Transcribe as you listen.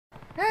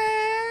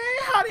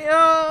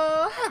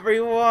Howdy-o,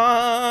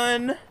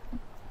 everyone!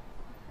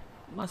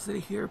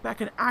 Leslie here,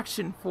 back in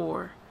action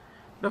for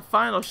the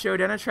final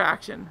showdown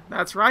attraction.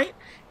 That's right,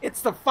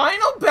 it's the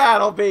final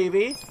battle,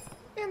 baby!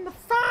 In the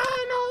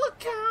final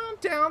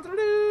countdown,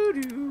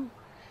 doo-doo-doo,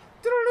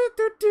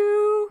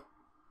 doo-doo-doo-doo.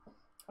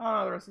 I don't know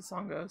how the rest of the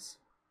song goes.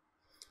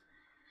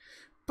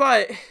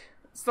 But,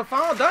 it's the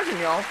final dungeon,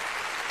 y'all.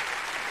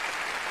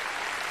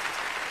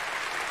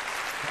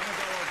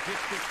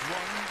 District 1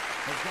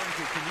 has gone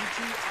to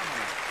Kenichi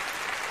Amano.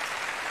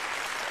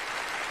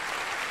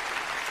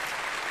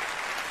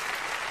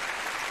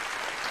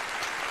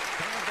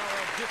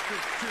 Kanagawa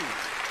District 2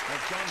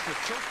 has gone to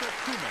Shota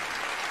Kuma.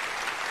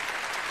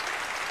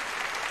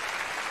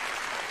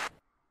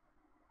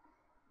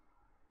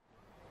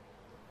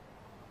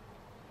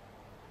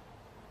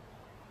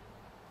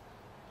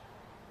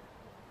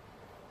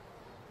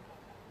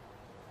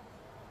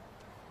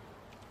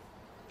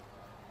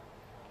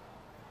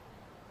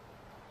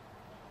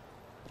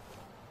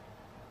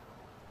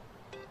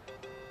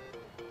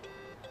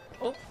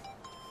 Oh.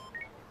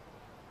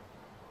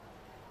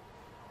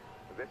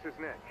 This is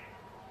Nick.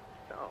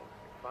 So,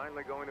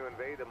 finally going to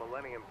invade the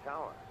Millennium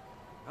Tower.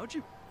 How'd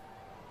you...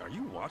 Are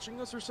you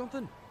watching us or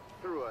something?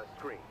 Through a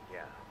screen,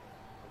 yeah.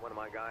 One of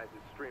my guys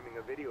is streaming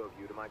a video of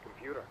you to my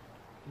computer.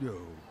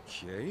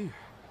 Okay.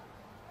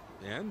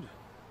 And?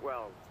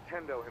 Well,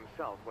 Tendo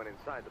himself went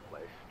inside the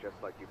place, just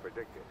like you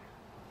predicted.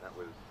 That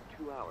was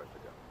 2 hours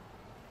ago.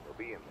 He'll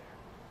be in there.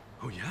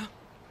 Oh yeah?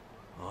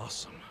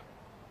 Awesome.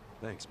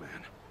 Thanks,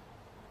 man.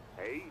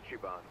 Hey,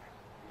 Ichiban.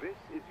 This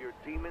is your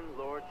Demon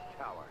Lord's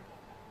tower.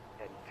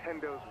 And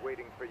Tendo's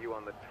waiting for you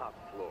on the top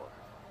floor.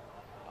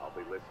 I'll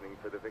be listening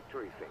for the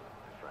victory thing,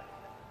 my friend.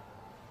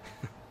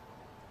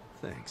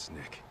 Thanks,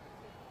 Nick.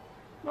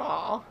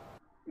 Aw.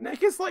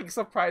 Nick is like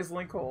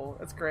surprisingly cool.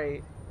 That's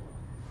great.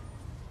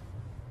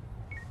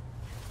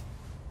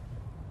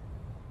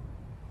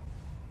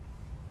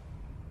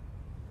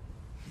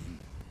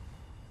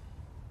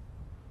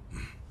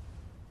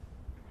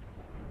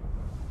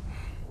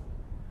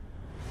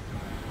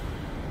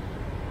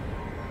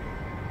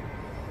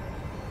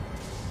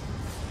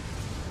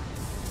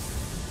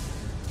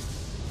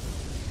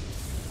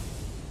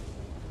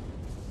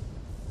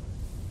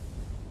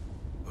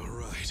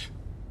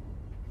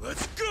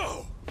 Let's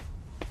go!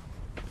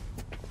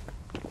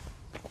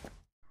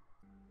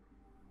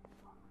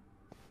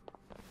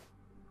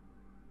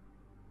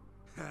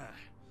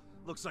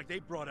 Looks like they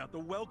brought out the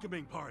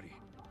welcoming party.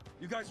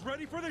 You guys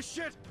ready for this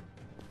shit?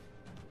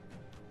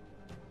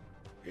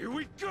 Here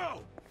we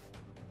go!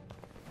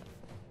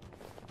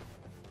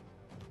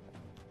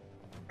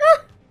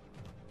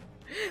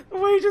 The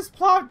way he just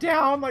plopped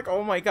down, like,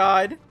 oh my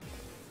god.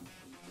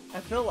 I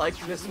feel like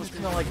this was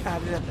kind of like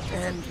added at the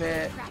end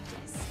bit.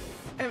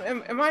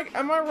 Am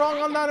I wrong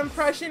on that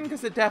impression?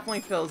 Because it definitely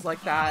feels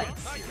like that.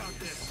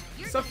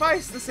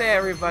 Suffice to say,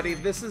 everybody,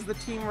 this is the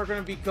team we're going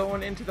to be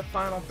going into the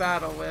final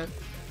battle with.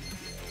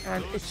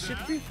 And it should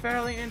be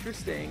fairly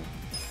interesting.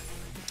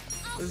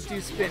 Let's do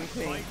Spin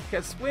Queen.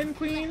 Because Spin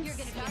Queen's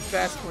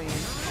best queen.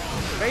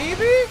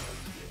 Baby!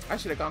 I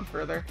should have gone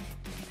further.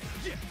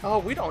 Oh,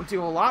 we don't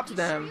do a lot to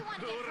them.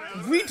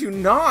 We do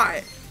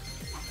not!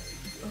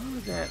 Oh,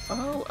 that.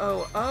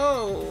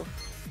 Oh.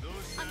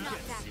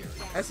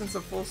 Essence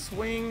of full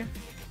swing.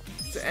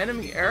 It's an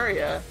enemy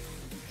area.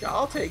 Yeah,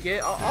 I'll take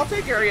it. I'll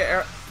take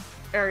area.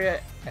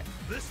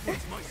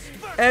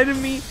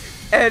 Enemy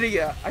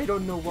area. I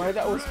don't know why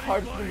that was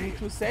hard for me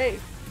to say,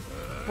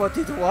 but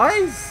it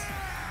was.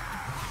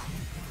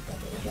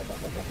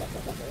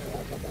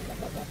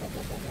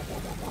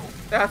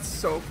 That's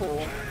so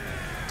cool.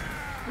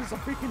 There's a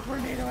freaking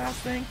tornado ass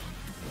thing,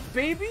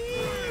 baby.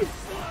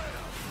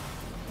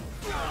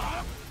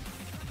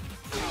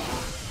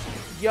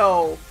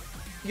 Yo,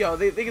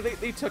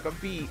 they took a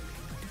beat.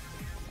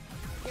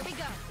 Here we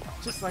go.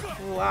 Just like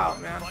full out,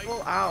 man,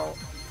 full out.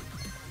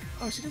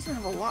 Oh, she doesn't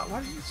have a lot. Why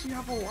doesn't she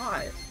have a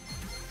lot?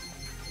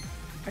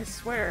 I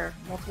swear,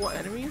 multiple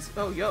enemies?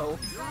 Oh, yo,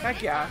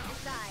 heck yeah.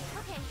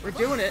 We're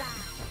doing it.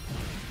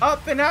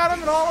 Up and at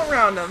them and all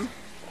around them.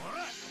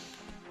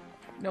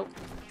 Nope.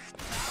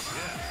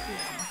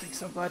 I don't think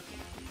so, bud.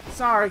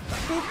 Sorry.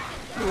 Boop.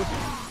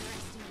 Boop.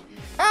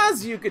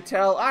 As you could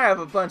tell, I have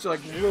a bunch of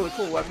like really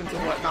cool weapons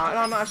and whatnot, and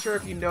I'm not sure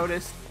if you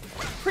noticed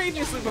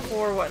previously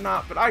before or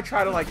whatnot, but I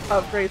try to like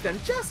upgrade them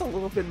just a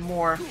little bit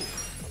more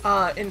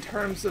in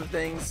terms of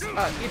things.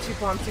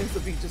 Ichiban seems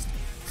to be just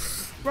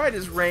right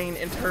as rain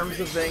in terms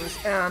of things,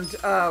 and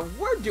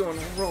we're doing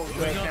real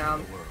good now.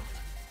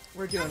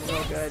 We're doing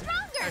real good.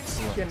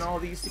 Getting all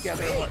these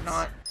together and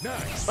whatnot.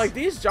 Like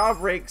these job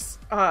breaks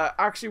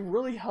actually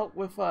really help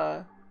with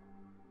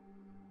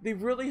they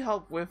really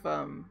help with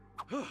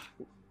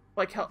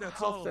like health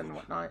and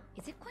whatnot.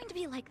 Is it going to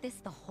be like this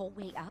the whole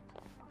way up?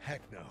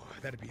 Heck no,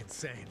 that'd be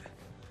insane.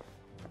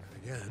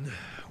 Again,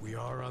 we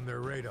are on their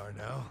radar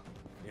now.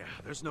 Yeah,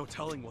 there's no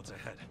telling what's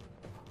ahead.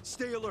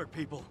 Stay alert,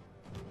 people.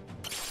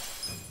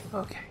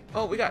 Okay.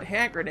 Oh, we got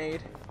hand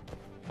grenade.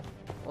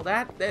 Well,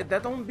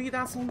 that don't be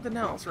that something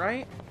else,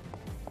 right?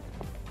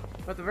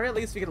 But at the very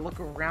least, we can look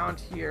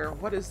around here.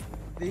 What is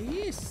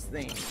this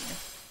thing?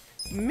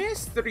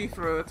 Mystery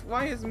fruit.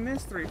 Why is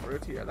mystery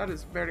fruit here? That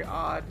is very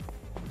odd.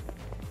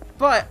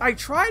 But I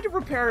tried to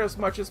prepare as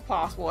much as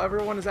possible.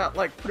 Everyone is at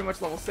like pretty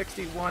much level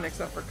 61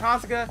 except for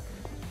Kazuga.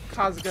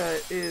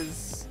 Kazuga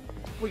is...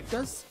 Wait,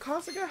 does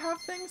Kazuga have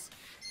things?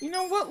 You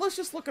know what? Let's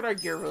just look at our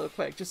gear really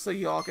quick, just so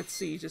you all could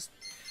see just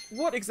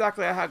what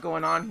exactly I had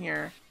going on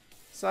here.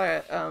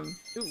 So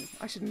ooh,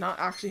 I should not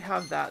actually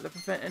have that to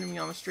prevent enemy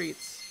on the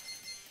streets.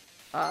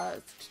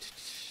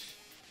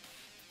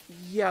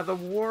 Yeah, the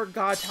War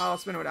God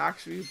Talisman would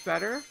actually be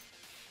better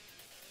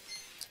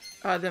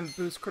than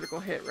boost critical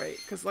hit rate.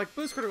 Because, like,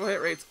 boost critical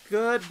hit rate's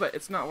good, but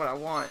it's not what I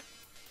want.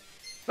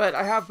 But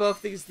I have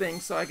both these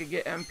things so I could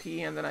get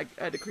MP, and then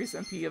I decrease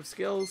MP of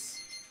skills.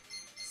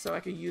 So I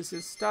could use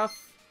his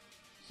stuff.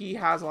 He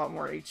has a lot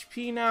more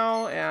HP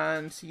now,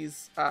 and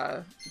he's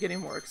getting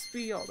more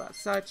XP, all that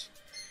such.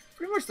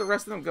 Pretty much the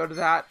rest of them go to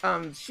that.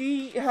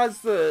 She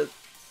has the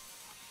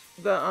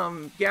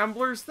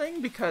Gambler's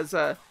thing, because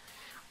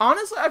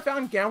honestly, I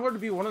found Gambler to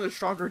be one of the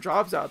stronger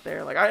jobs out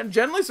there. Like, I'm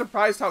genuinely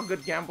surprised how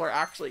good Gambler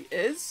actually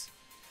is.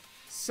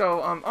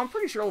 So, I'm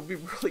pretty sure we'll be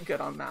really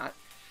good on that.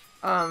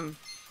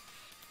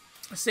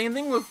 Same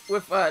thing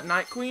with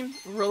Night Queen.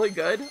 Really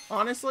good,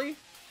 honestly.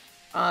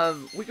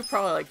 We could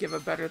probably, like, give a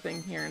better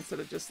thing here instead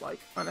of just, like,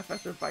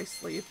 unaffected by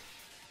sleep.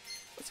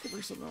 Let's give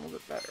her something a little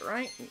bit better,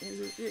 right?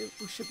 It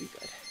should be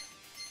good.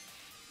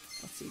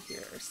 Let's see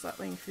here.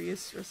 Slightly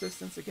increase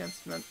resistance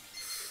against men.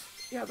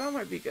 Yeah, that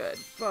might be good,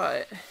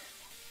 but...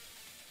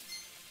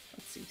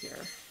 Let's see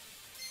here.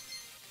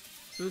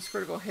 Boost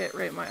critical hit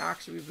rate might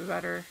actually be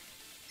better.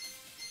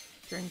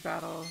 During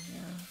battle,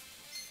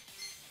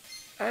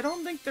 yeah. I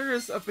don't think there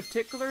is a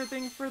particular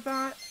thing for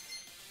that.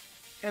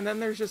 And then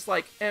there's just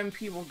like,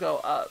 MP will go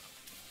up.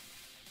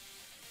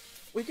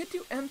 We could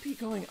do MP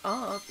going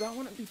up. That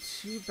wouldn't be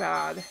too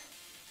bad.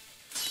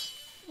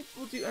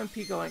 We'll do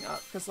MP going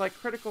up, because like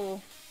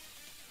critical...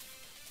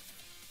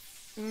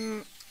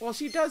 well,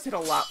 she does hit a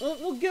lot.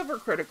 We'll give her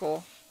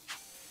critical.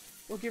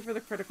 We'll give her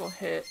the critical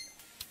hit.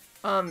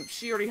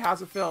 She already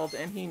has it filled,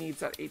 and he needs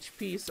that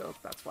HP, so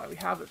that's why we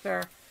have it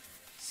there.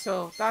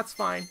 So, that's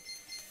fine.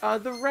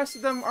 The rest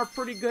of them are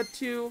pretty good,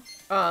 too.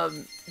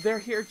 They're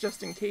here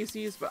just in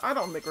cases, but I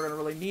don't think we're gonna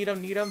really need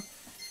them.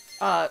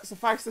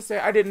 Suffice to say,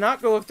 I did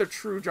not go with the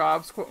true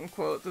jobs,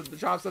 quote-unquote, the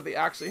jobs that they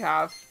actually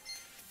have.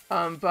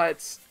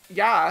 But,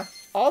 yeah.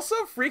 Also,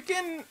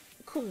 freaking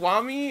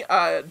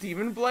Kiwami,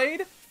 Demon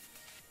Blade.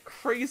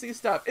 Crazy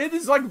stuff. It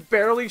is like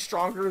barely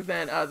stronger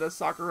than the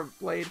Sakura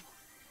Blade,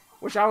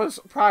 which I was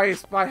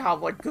surprised by how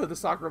like good the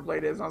Sakura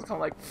Blade is. And I was kind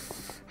of like,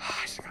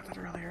 I should have got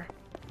that earlier.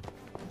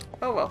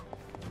 Oh well,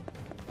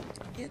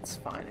 it's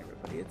fine,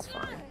 everybody. It's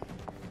fine.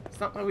 It's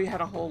not like we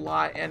had a whole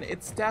lot, and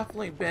it's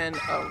definitely been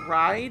a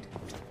ride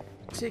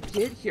to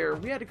get here.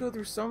 We had to go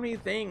through so many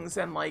things,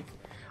 and like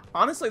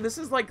honestly, this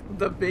is like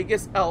the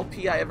biggest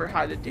LP I ever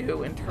had to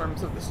do in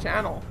terms of this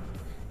channel.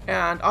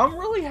 And I'm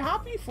really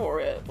happy for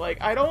it. Like,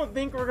 I don't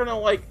think we're gonna,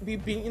 like, be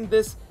beating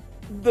this,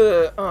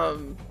 the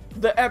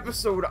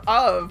episode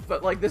of,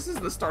 but, like, this is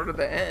the start of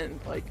the end.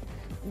 Like,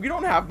 we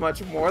don't have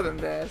much more than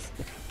this.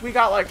 We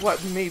got, like,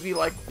 what, maybe,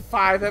 like,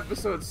 5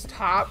 episodes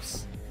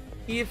tops?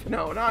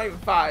 No, not even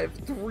 5.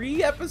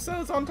 3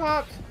 episodes on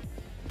tops?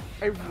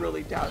 I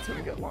really doubt it's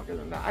gonna get longer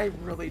than that. I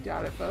really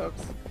doubt it,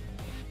 folks.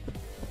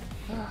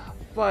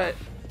 But,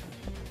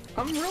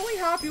 I'm really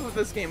happy with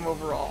this game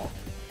overall.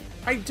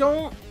 I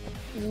don't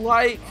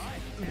like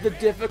the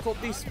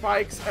difficulty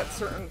spikes at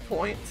certain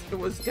points. It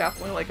was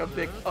definitely like a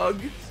big ugh.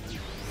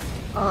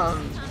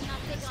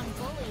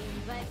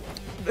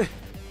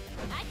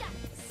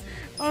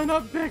 I'm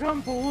not big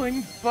on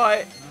bowling,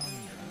 but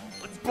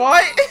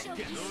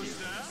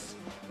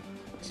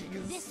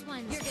This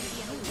one's gonna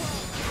be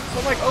so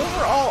like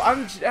overall,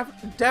 I'm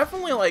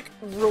definitely like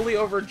really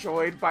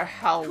overjoyed by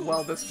how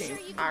well this game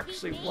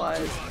actually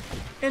was.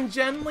 And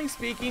generally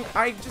speaking,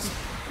 I just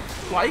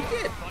like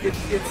it.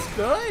 It's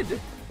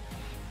good.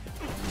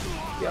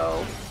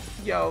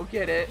 Yo,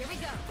 get it.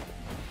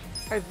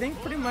 I think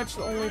pretty much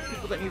the only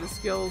people that need the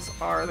skills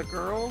are the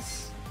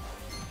girls.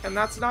 And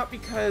that's not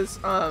because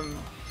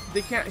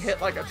they can't hit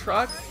like a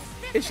truck.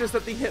 It's just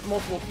that they hit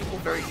multiple people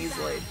very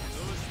easily.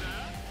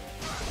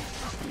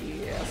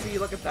 Yeah, see,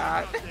 look at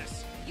that.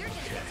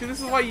 See, this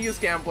is why you use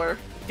Gambler.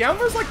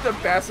 Gambler's like the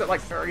best at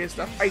like various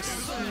stuff, I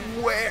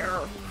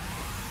swear.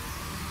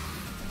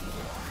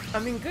 I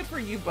mean, good for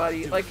you,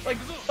 buddy. Like,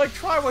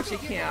 try what you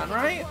can,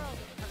 right?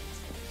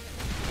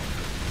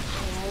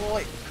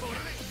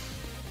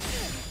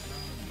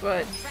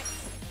 But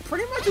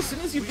pretty much as soon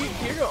as you beat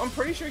Kiryu, I'm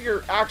pretty sure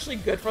you're actually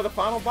good for the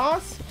final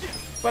boss.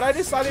 But I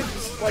decided to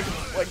just, like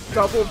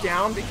double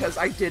down because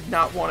I did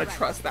not want to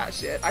trust that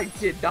shit. I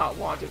did not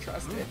want to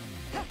trust it.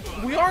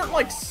 We aren't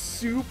like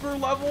super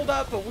leveled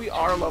up, but we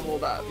are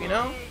leveled up, you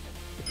know?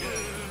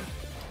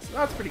 So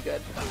that's pretty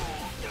good.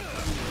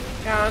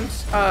 And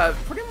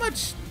pretty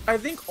much, I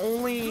think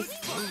only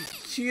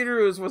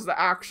Kiryu's was the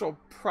actual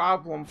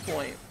problem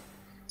point.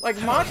 Like,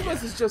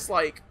 Majima's is just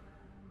like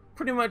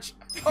pretty much,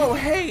 oh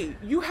hey,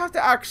 you have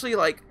to actually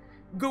like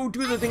go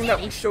do the thing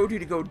that we showed you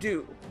to go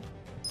do.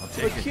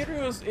 But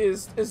Kiryu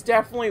is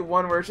definitely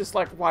one where it's just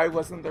like, why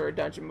wasn't there a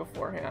dungeon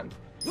beforehand?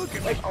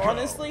 Like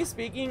honestly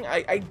speaking,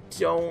 I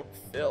don't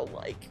feel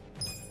like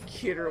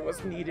Kiryu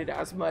was needed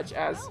as much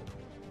as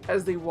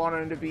they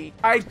wanted him to be.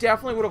 I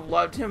definitely would have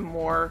loved him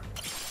more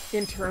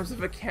in terms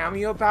of a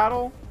cameo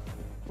battle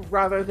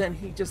rather than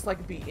he just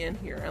like be in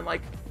here, and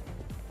like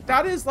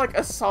that is like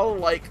a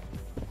solid, like,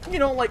 you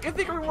know, like if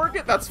they can rework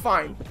it, that's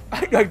fine.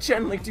 I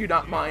genuinely do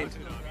not mind.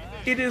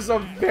 It is a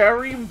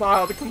very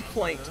mild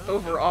complaint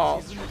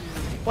overall.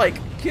 Like,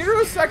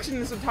 Kiryu's section in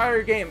this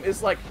entire game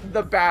is like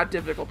the bad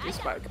difficulty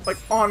spike. Like,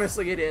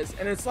 honestly it is.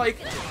 And it's like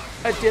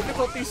a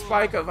difficulty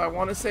spike of, I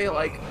want to say,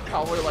 like,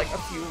 probably like a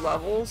few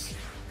levels.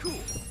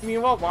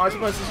 Meanwhile,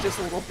 Majima's is just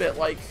a little bit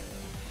like...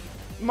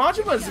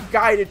 Majima's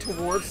guided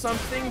towards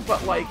something,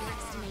 but like...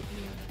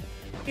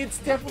 It's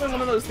definitely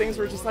one of those things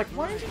where it's just like,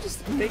 why don't you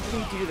just make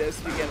me do this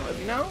to begin with,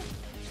 you know?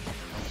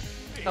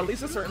 At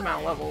least a certain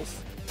amount of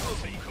levels.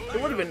 It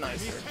would have been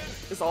nicer,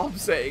 is all I'm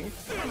saying.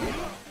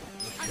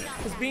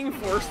 Because being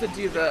forced to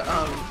do the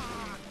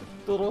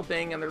little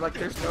thing and they're like,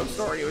 there's no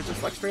story, it was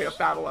just like straight up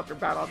battle after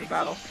battle after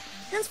battle.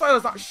 Hence why it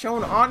was not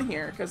shown on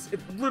here, because it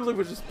literally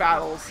was just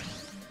battles.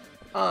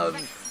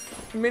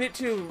 Minute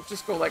 2,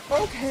 just go like,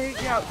 okay,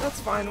 yeah, that's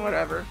fine,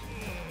 whatever.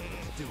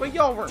 But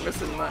y'all weren't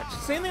missing much.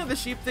 Same thing with the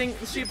sheep thing.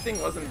 The sheep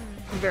thing wasn't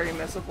very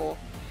missable.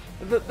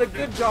 The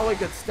good, jolly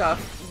good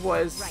stuff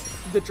was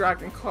the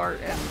dragon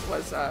cart and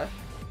was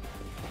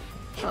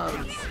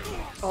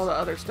all the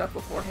other stuff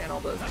beforehand, all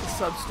the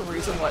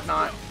sub-stories and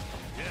whatnot.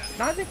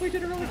 And I think we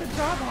did a really good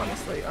job,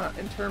 honestly,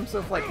 in terms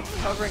of like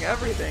covering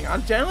everything.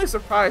 I'm genuinely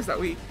surprised that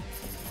we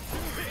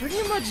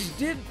pretty much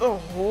did the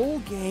whole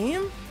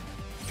game.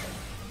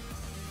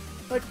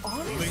 Like,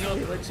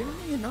 honestly,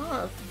 legitimately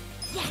enough.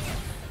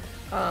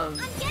 I'm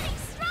getting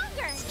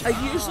stronger.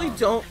 I usually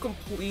don't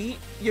complete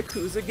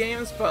Yakuza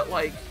games, but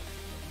like,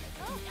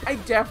 I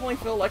definitely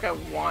feel like I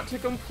want to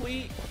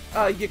complete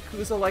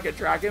Yakuza Like a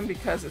Dragon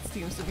because it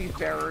seems to be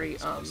very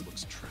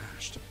looks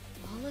trashed.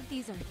 All of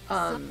these are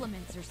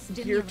supplements or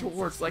stimulants. geared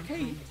towards like,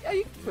 hey, yeah,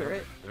 you can clear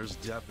it. There's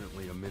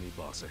definitely a mini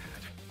boss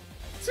ahead.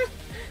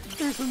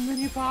 There's a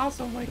mini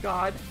boss. Oh my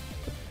god.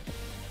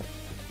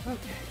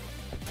 Okay.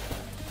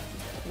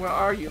 Where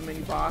are you, mini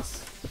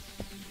boss?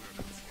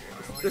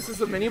 This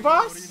is a mini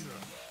boss?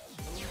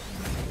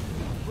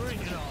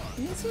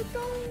 Is it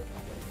though?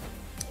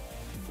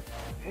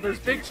 Well, there's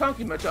big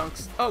chunky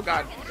majunks. Oh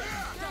god.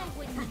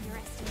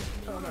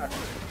 Oh god.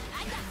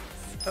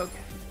 Okay.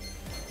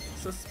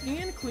 So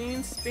spin,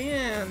 queen,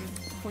 spin.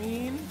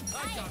 Queen.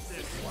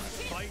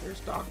 There's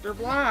Dr.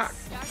 Black.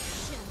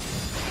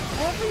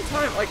 Every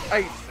time, like,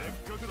 I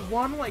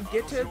want to, like,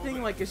 get to a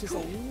thing, like, it's just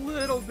a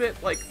little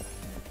bit, like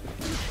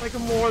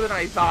more than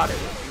I thought it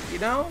would be, you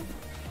know?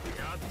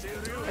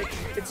 Like,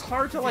 it's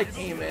hard to, like,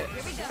 aim it.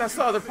 That's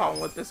the other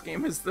problem with this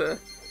game, is the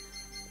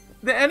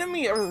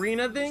enemy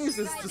arena things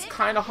is just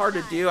kind of hard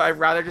to do. I'd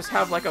rather just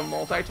have, like, a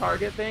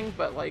multi-target thing,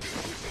 but, like,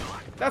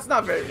 that's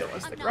not very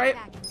realistic, right?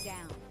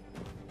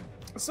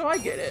 So I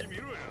get it.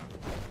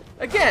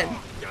 Again,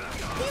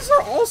 these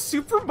are all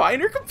super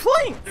minor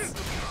complaints!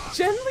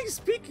 Generally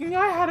speaking,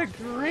 I had a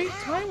great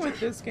time with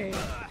this game.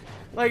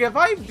 Like, if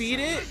I beat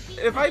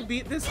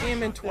this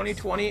game in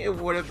 2020, it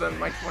would have been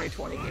my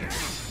 2020 game.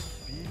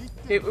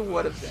 It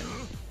would have been.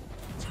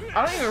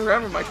 I don't even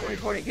remember my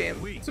 2020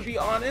 game. To be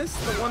honest,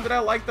 the one that I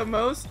like the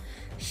most,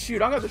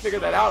 shoot, I'm gonna have to figure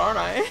that out, aren't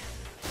I?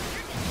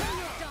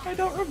 I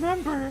don't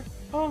remember.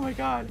 Oh my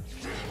god.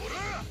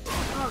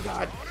 Oh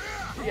god.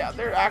 Yeah,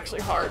 they're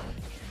actually hard.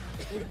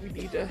 We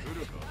need to...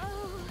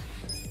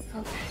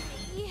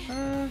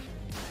 Okay.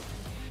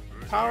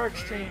 Power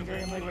exchange,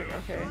 right? I'm like,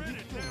 okay.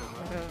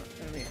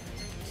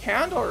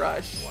 Candle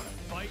rush.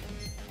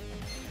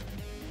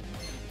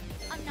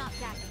 I'm not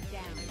backing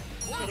down.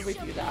 How do we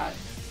do that?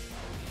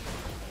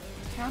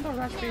 Candle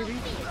rush, baby.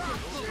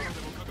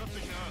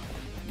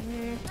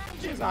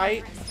 She's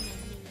aight.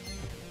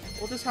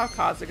 We'll just have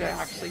Kazuga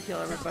actually heal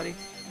everybody.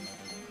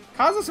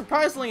 Kazuga,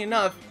 surprisingly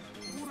enough,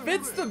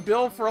 fits the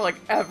bill for like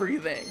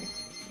everything.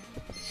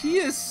 He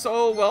is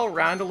so well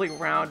randomly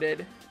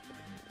rounded.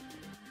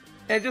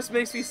 And it just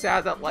makes me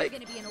sad that like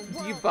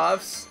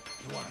debuffs,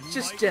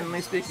 just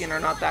generally speaking, are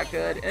not that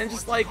good. And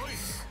just like,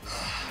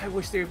 I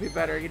wish they would be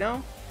better, you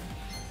know?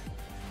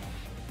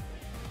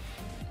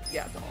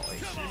 Yeah,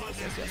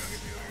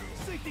 yes.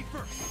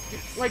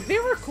 Like, they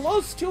were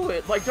close to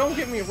it. Like, don't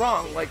get me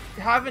wrong. Like,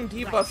 having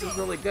debuffs is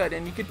really good,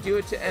 and you could do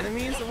it to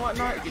enemies and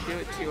whatnot. You could do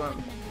it to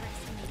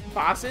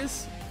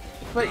bosses,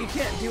 but you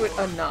can't do it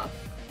enough.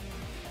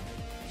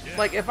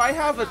 Like, if I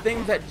have a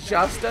thing that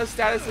just does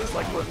statuses,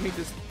 like let me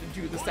just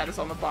do the status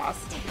on the boss,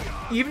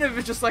 even if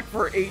it's just like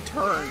for a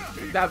turn,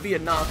 that'd be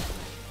enough.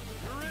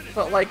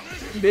 But like,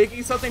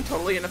 making something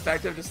totally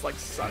ineffective just like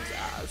sucks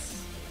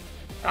ass.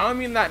 I don't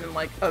mean that in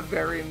like a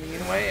very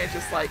mean way, it's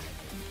just like,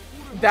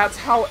 that's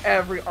how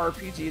every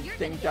RPG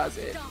thing does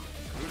it.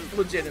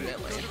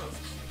 Legitimately.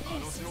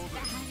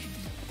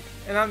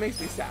 And that makes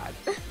me sad.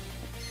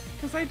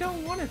 Because I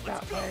don't want it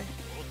that way.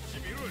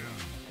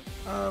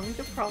 We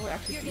could probably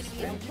actually do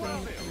spin clean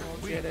and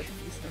we'll get a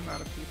decent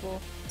amount of people.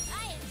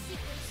 I am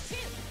secrets too.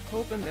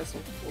 Hoping this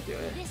will do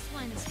it. This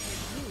one's for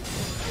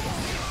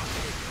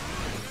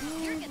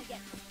you. You're gonna get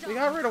stuck. We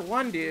got rid of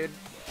one dude.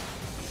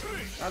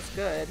 That's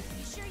good.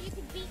 You sure you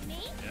can beat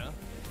me? Yeah.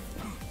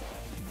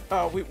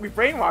 Oh, we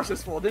brainwashed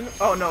this fool, didn't we?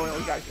 Oh, no, we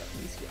gotta get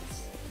these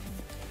kills.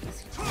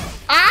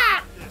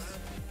 Ah!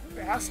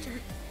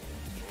 Bastard.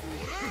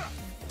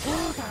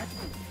 Oh, God.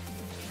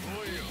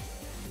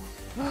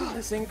 Oh,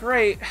 this ain't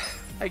great.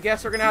 I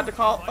guess we're gonna have to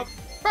call a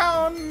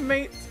pound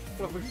mate.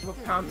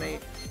 What pound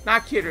mate?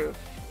 Not Kiru.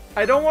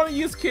 I don't want to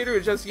use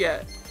Kiru just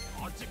yet.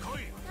 I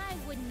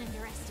wouldn't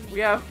underestimate. We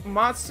have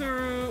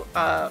Matsuru,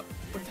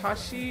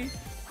 Watashi,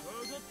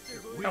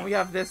 and we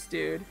have this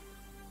dude.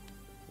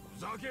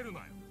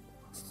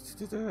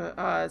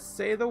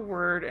 Say the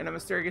word and a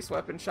mysterious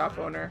weapon shop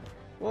owner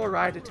will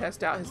arrive to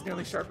test out his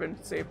newly sharpened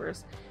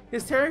sabers.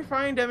 His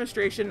terrifying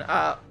demonstration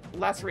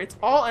lacerates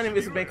all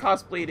enemies and may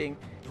cause bleeding.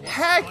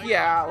 Heck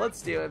yeah,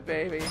 let's do it,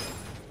 baby.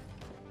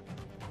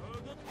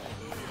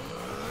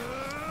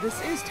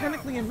 This is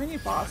technically a mini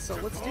boss, so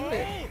let's do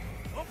it.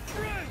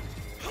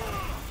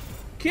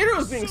 Kiru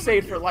is being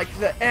saved for like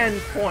the end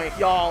point,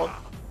 y'all.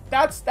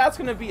 That's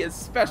gonna be a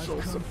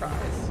special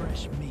surprise.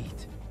 Fresh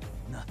meat,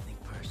 nothing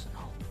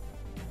personal.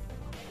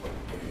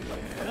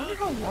 I wonder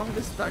how long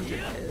this dungeon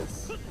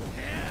is.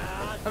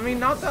 I mean,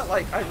 not that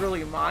like I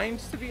really mind,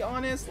 to be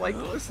honest. Like,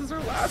 this is our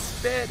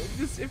last bit.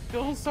 It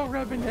feels so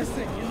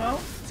reminiscent, you know?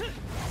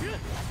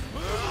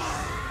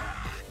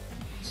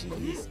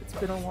 Jeez, it's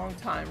been a long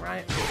time,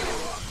 right?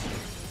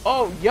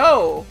 Oh,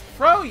 yo!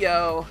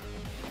 Fro-yo!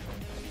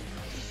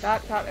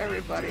 That got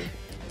everybody.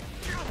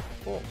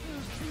 Oh.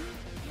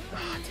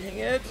 Ah, dang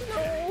it,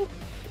 no!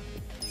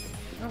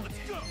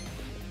 Okay.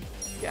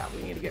 Yeah,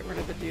 we need to get rid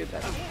of the dude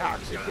that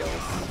actually kills.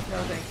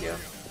 No, thank you.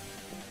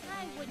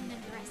 I wouldn't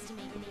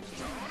underestimate me.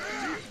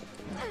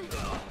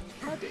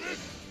 Oh, dude.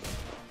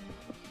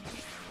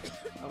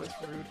 That was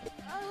rude.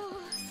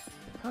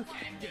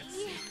 Okay.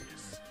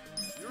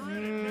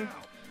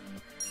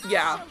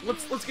 Yeah,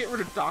 let's get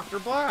rid of Dr.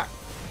 Black.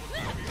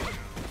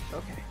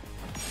 Okay.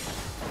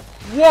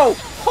 Whoa!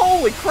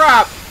 Holy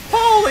crap!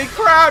 Holy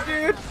crap,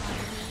 dude!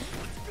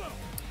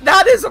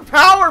 That is a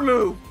power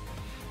move!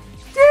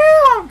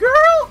 Damn,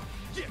 girl!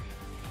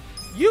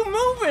 You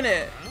moving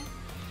it!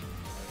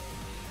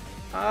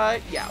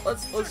 Yeah,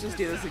 let's just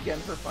do this again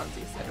for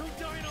funsies' sake.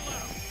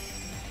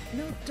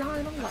 No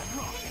dying allowed.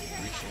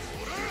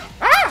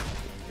 Ah!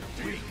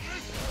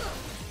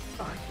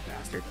 Oh, you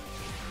bastard.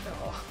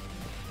 Oh.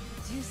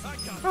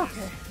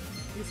 Okay.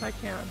 Yes, I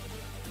can.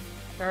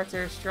 Starts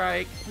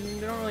airstrike.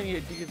 You don't really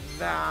need to do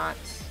that.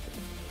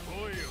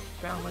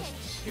 Boundless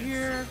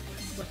cheer.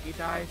 Lucky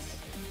dice.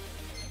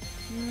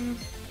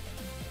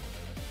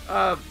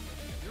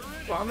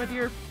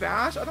 Bombardier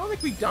bash? I don't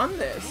think we've done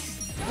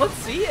this. Let's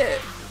see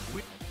it.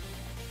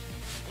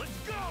 Let's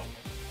go.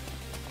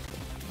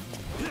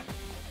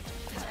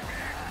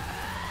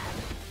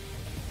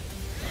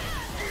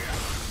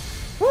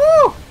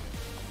 Woo!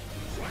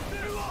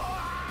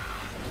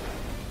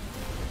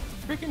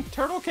 Freaking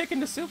turtle kick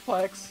into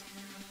suplex.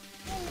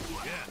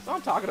 That's what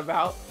I'm talking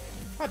about.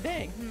 God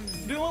dang.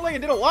 Didn't look like it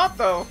did a lot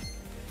though.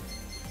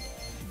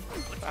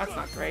 That's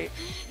not great.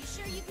 You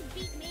sure you can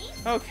beat me?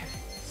 Okay,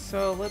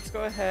 so let's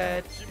go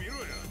ahead.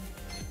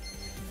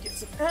 Get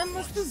some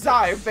endless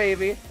desire,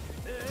 baby.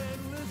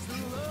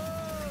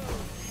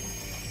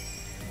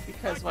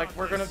 Because like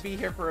we're gonna be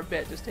here for a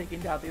bit, just taking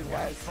down these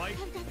guys. I've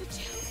got the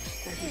chills.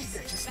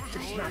 They're just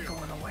not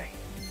going away.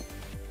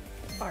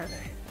 Are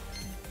they?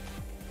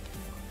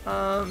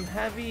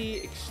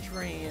 Heavy,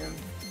 extreme.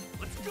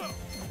 Let's go.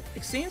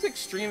 It seems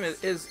extreme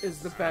is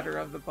the better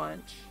of the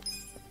bunch.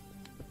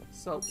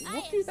 So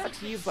we'll do that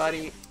to you,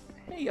 buddy.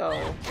 Hey yo. I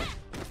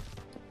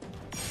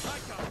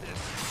got this.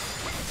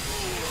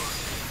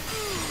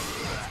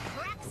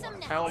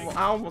 I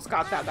almost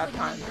got that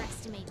time.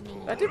 Underestimate me.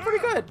 That did pretty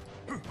good.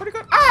 Pretty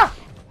good. Ah!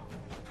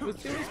 It was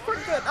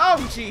pretty good. Oh,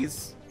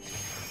 jeez.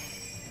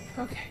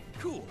 Okay.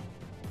 Cool.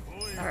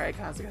 Alright,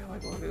 Kazuga,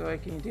 what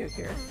can you do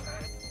here?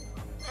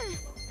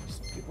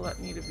 Just people that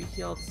need to be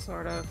healed,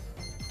 sort of.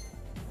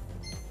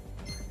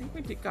 I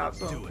think we got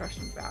Bone Crush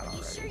and Bat You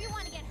sure already. you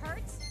want to get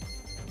hurt?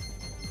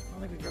 I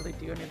don't think we really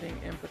do anything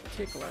in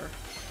particular.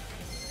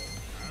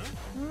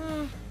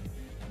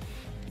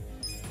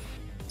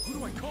 Who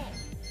do I call?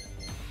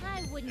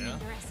 I wouldn't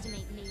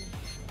underestimate me.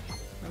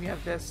 We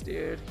have this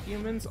dude.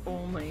 Humans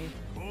only.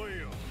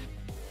 Koyo.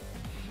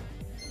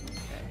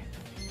 Okay.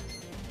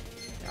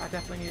 Yeah, I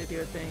definitely need to do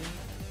a thing.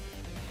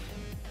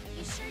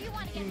 You sure you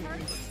want to get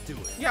hurt? Let's do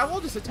it. Yeah, we'll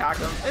just attack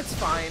him. It's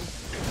fine.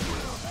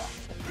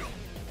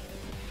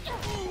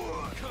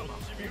 Come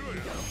on,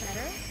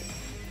 Better?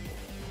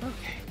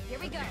 Okay. Here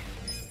we go.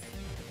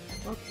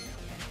 Okay.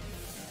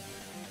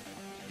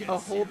 Oh,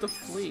 hold the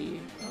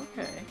flee.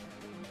 Okay.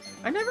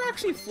 I never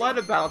actually fled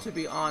a battle, to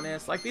be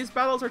honest. Like, these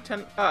battles are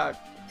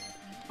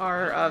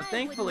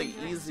thankfully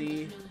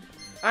easy.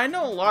 I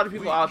know a lot of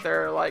people out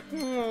there are like,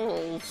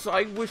 oh, so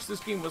I wish this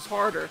game was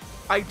harder.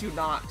 I do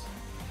not.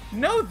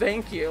 No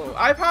thank you.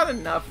 I've had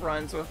enough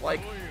runs with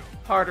like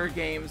harder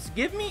games.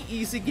 Give me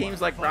easy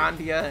games like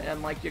Grandia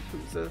and like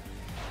Yakuza,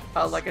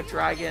 like a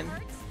Dragon.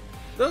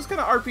 Those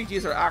kind of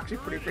RPGs are actually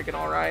pretty freaking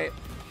alright.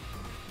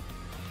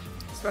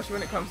 Especially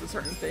when it comes to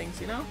certain things,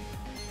 you know?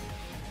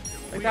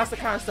 Like that's the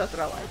kind of stuff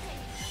that I like.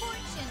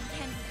 Fortune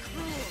can be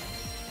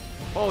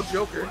cruel. Oh,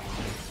 Joker.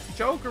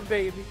 Joker,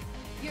 baby.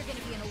 You're gonna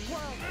be in a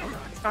world.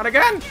 Not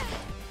again!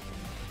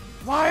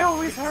 Why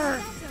always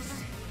her?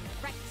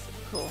 Right.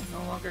 Cool,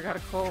 no longer got a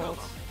cold.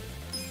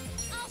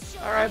 I'll show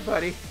Alright,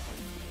 buddy.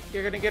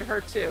 You're gonna get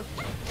hurt too.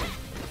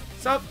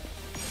 Sup?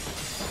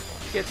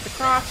 Gets the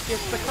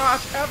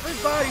crotch,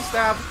 everybody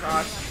stab the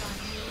crotch.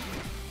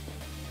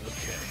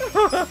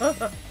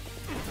 Okay.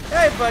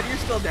 Hey bud, you're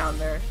still down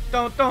there.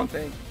 Don't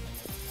think.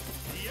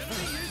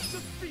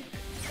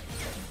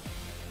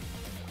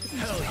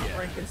 Hell yeah.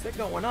 Rankings, they're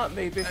going up,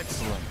 maybe.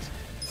 Excellent.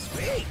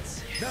 Sweet.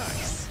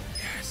 Nice.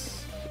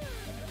 Yes.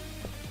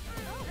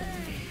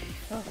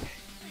 Okay.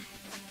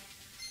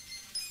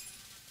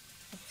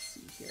 Let's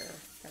see here.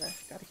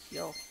 Gotta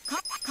heal.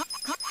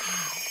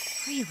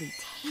 Really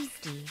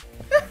tasty.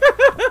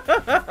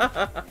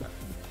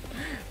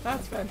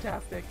 That's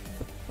fantastic.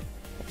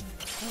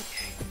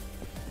 Okay.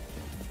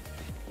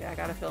 Yeah, I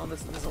gotta fill in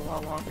this a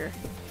lot longer.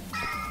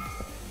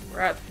 We're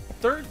at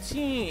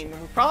 13.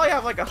 We probably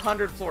have like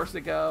 100 floors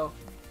to go.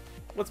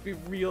 Let's be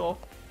real.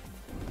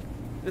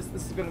 This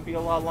is gonna be a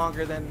lot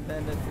longer than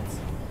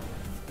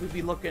we'd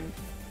be looking.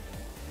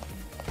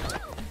 I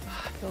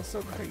feel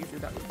so crazy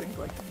that we've been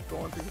like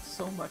going through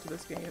so much of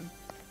this game.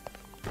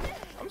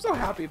 I'm so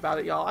happy about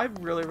it, y'all. I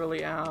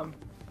really am.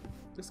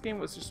 This game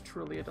was just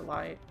truly a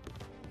delight.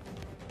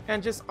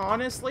 And just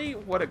honestly,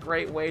 what a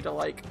great way to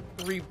like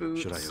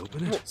reboot. Should I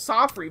open it? Well,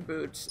 soft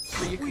reboot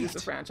the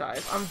Yakuza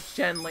franchise. I'm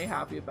genuinely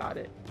happy about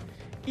it.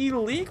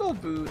 Illegal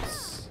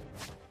boots.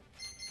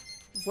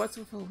 What's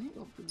with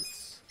illegal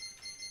boots?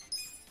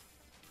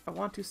 I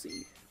want to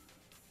see.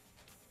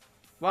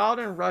 Wild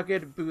and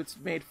rugged boots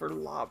made for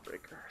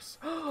lawbreakers.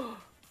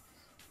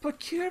 But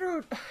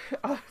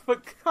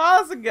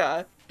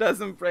Kazuga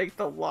doesn't break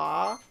the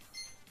law.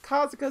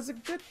 Kazuga's a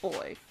good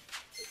boy.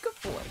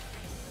 Good boy.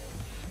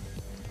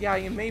 Yeah,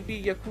 he may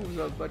be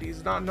Yakuza, but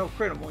he's not no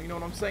criminal, you know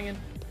what I'm saying?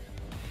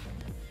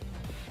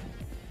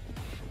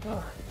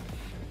 Ugh.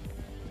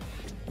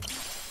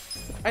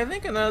 I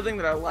think another thing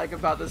that I like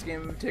about this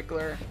game in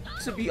particular,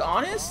 to be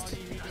honest,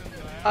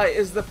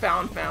 is the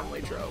found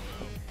family trope.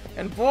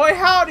 And boy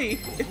howdy,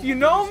 if you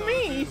know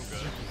me,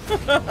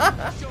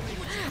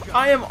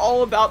 I am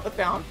all about the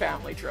found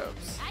family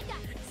tropes.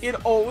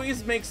 It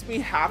always makes me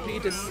happy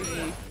to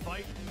see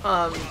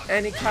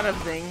any kind of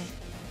thing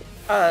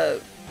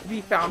be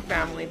found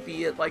family,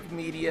 be it like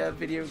media,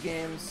 video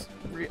games,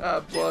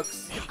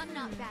 books,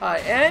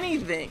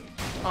 anything,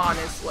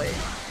 honestly.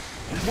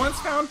 Once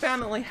found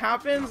family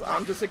happens,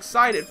 I'm just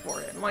excited for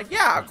it. I'm like,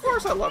 yeah, of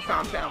course I love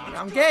found family.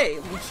 I'm gay.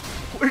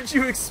 What did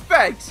you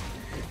expect?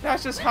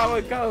 That's just how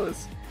it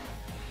goes.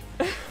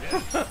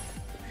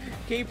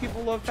 Gay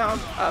people love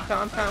found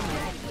family,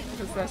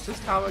 because that's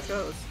just how it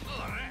goes.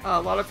 A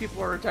lot of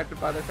people are rejected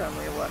by their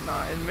family and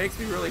whatnot, and it makes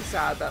me really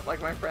sad that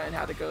like my friend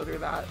had to go through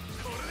that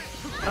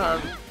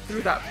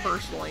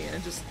personally,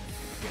 and just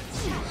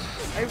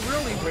I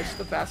really wish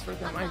the best for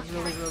them. I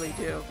really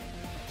do,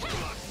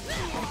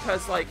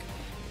 because like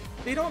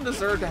they don't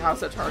deserve to have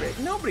such heartache.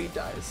 Nobody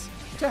does.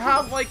 To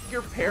have like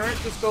your parent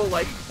just go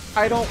like,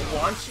 I don't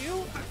want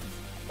you.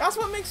 That's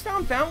what makes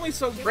found family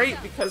so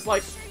great, because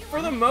like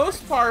for the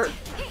most part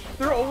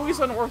they're always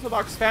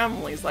unorthodox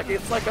families. Like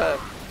it's like a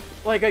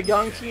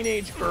young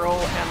teenage girl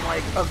and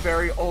like a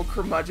very old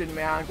curmudgeon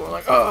man going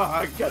like, oh,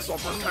 I guess I'll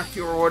protect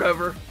you or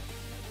whatever.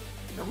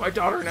 You're my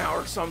daughter now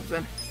or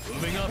something.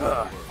 Moving up.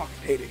 I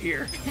fucking hate it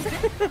here.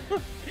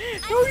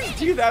 They always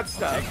do that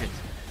stuff.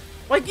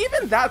 Like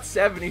even that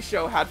 70s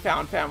show had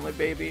found family,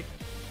 baby.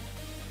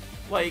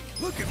 Like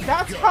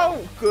that's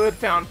how good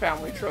found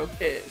family trope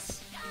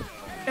is.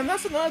 And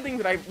that's another thing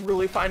that I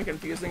really find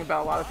confusing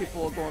about a lot of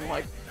people going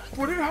like,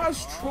 but it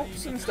has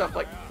tropes and stuff.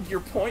 Like, your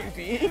point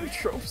being,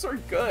 tropes are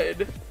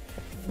good.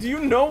 Do you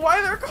know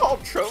why they're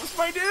called tropes,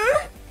 my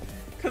dude?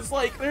 Because,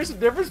 like, there's a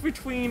difference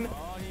between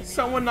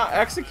someone not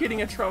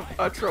executing a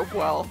trope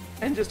well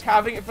and just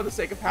having it for the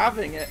sake of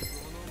having it.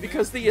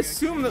 Because they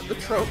assume that the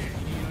trope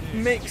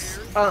makes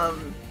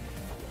the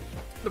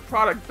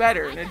product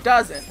better, and it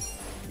doesn't.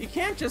 You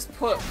can't just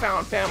put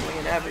found family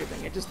in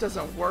everything. It just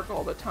doesn't work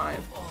all the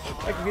time.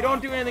 Like, if you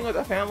don't do anything with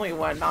a family and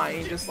whatnot,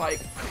 and you just, like,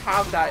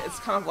 have that, it's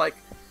kind of like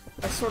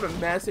a sort of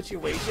meta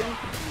situation.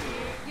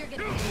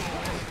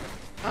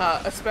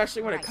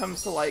 Especially when it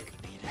comes to, like,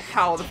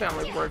 how the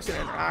family works and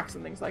interacts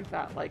and things like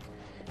that. Like,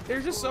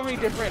 there's just so many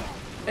different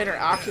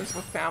interactions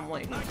with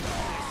family,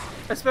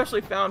 especially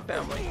found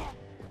family,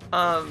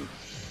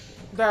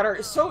 that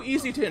are so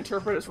easy to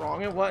interpret as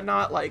wrong and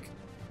whatnot. Like,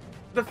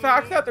 the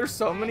fact that there's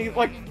so many,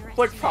 like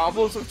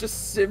problems with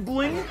just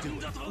sibling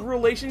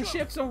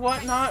relationships and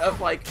whatnot, of,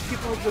 like,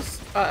 people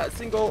just,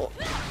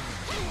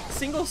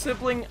 single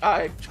sibling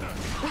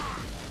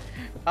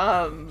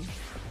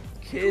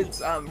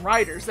kids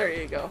writers, there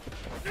you go,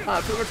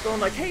 pretty much going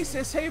like, hey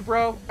sis, hey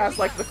bro, as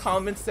like the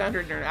common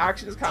standard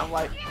interaction is kind of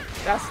like,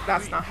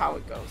 that's not how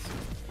it goes.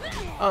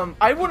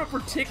 I wouldn't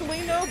particularly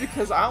know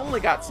because I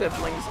only got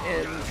siblings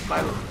in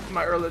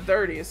my early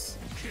 30s,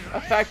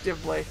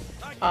 effectively.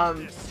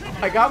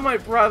 I got my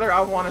brother,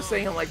 I want to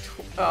say in like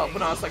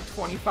when I was like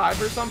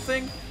 25 or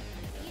something,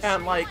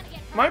 and like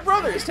my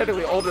brother is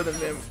technically older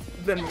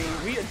than me.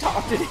 We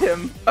adopted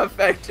him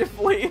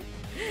effectively,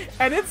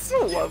 and it's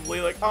so lovely.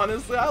 Like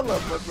honestly, I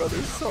love my brother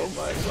so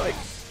much.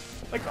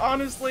 Like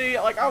honestly,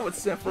 like I would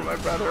simp for my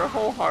brother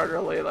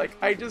wholeheartedly. Like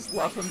I just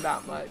love him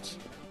that much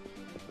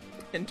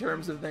in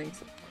terms of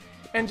things,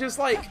 and just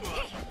like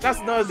that's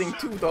another thing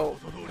too though.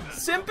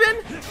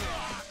 Simping,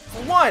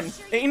 for one,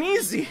 ain't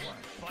easy.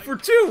 For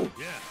two,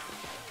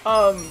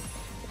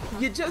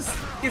 you just,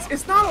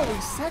 it's not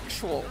always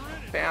sexual,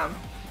 fam.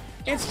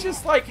 It's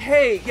just like,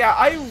 hey, yeah,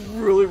 I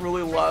really,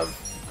 really love,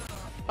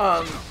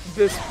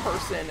 this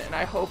person, and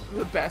I hope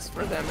the best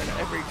for them in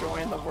every joy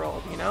in the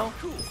world, you know?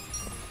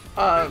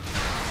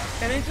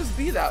 And it just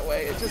be that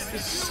way.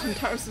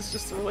 Sometimes it's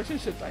just a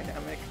relationship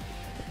dynamic.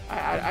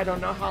 I don't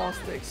know how else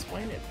to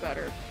explain it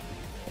better.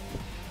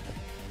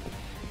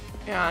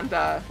 And,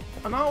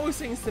 I'm not always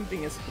saying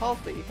simping is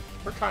healthy.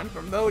 We're trying to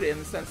promote it in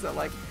the sense that,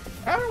 like,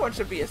 everyone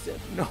should be a simp.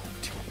 No,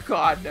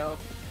 God, no.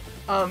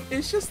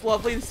 It's just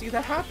lovely to see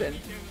that happen.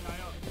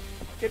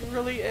 It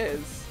really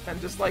is.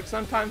 And just, like,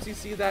 sometimes you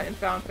see that in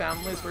found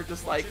families where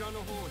just, like,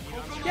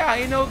 yeah,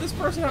 you know, this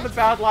person had a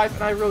bad life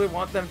and I really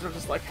want them to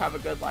just, like, have a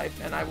good life.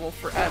 And I will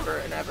forever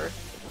and ever.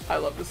 I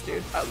love this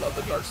dude. I love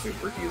the Dark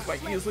Super. He is my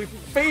easily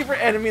favorite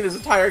enemy in this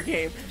entire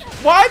game.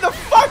 Why the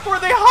fuck were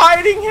they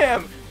hiding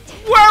him?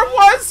 Where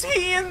was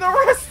he in the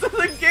rest of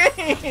the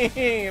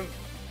game?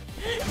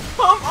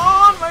 Come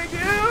on, my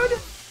dude!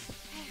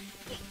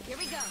 Here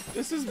we go.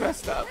 This is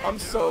messed up. I'm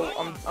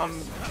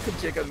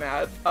Kajika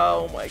mad.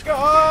 Oh my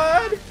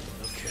god!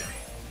 Okay.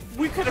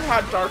 We could have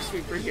had Dark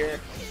Sweeper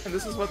here, and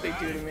this is what they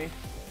do to me.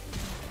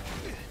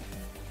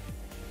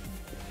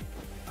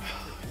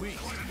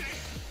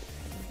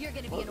 You're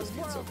gonna be Love in a this dude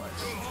world. so much.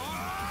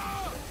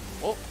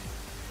 Well,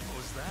 What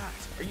was that?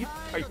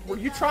 were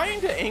you trying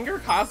to anger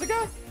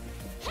Kazuga?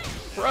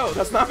 Bro,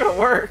 that's not gonna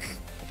work.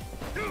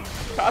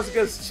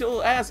 Kazuga's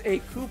chill as a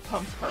coup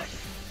pumper.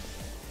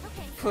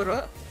 Put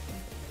up.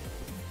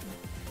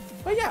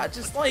 But yeah,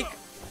 just like,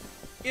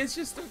 it's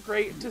just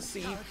great to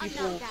see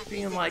people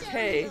being like,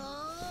 hey,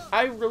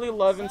 I really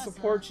love and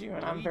support you,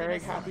 and I'm very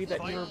happy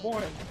that you were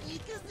born.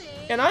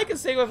 And I can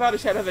say without a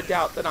shadow of a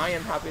doubt that I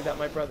am happy that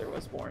my brother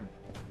was born.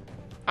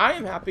 I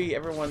am happy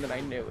everyone that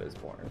I knew is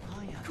born.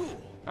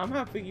 Cool. I'm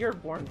happy you're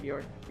born,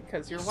 viewer,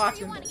 because you're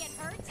watching this.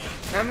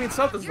 That means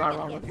something's not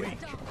wrong with you.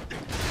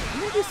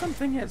 Maybe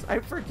something is. I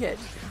forget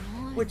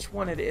which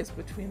one it is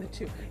between the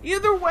two.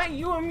 Either way,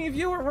 you and me,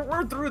 viewer,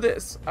 we're through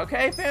this.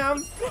 Okay,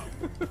 fam?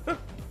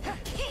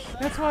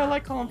 That's why I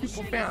like calling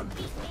people fam.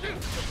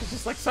 It's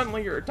just like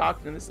suddenly you're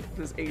talking in this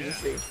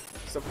agency.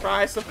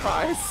 Surprise,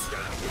 surprise.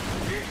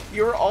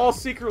 You're all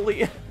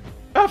secretly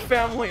a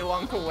family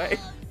along the way.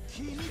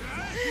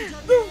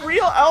 The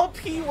real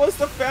LP was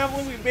the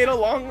family we made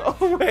along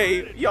the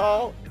way,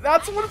 y'all.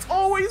 That's what it's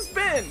always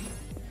been.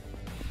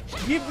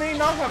 You may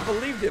not have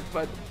believed it,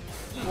 but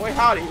boy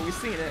howdy, we've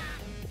seen it.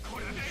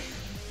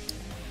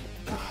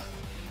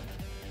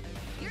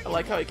 I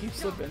like how he keeps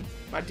slipping.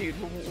 My dude,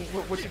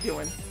 what you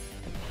doing?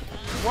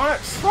 You wanna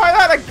try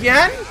that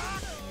again?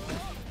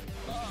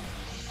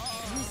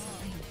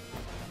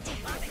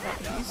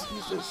 He's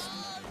just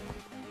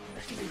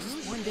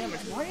one damage.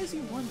 Why is he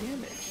one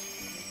damage?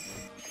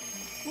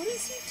 What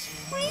is he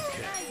doing?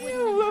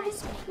 Ew, that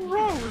was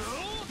gross.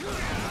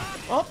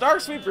 Well,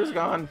 Dark Sweeper's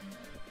gone.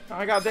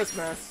 I got this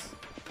mess.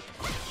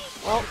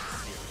 Well,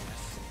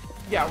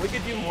 yeah, we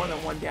could do more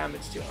than one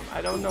damage to him.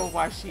 I don't know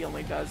why she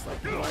only does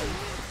like one.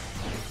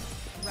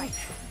 Right.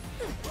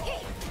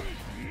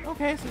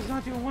 Okay, so he's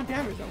not doing one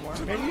damage no more.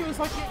 Maybe he was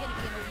like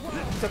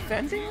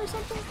defending or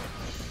something?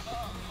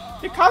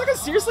 Did Kazuga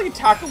seriously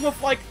attack him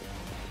with like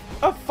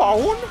a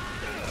phone?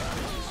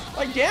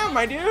 Like, damn,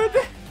 my dude.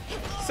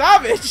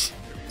 Savage.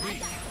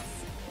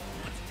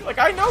 Like,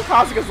 I know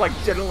Kazuga's like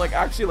generally like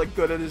actually like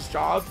good at his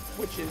job,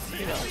 which is,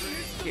 you know,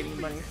 getting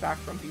money back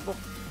from people.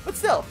 But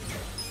still.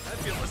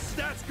 That gets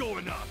the stats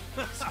going up.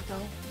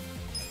 Still.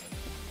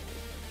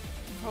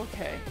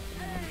 Okay.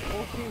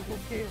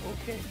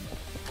 Okay.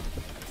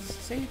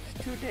 Safe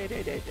today,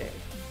 day.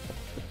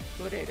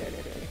 Good day. Very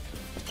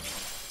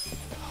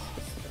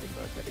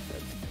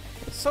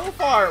good. So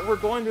far, we're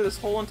going through this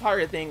whole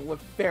entire thing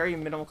with very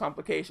minimal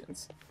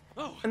complications.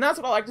 Oh, And that's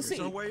what I like to here's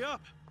see. our way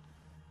up.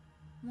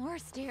 More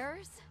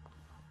stairs?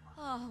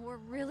 Oh, we're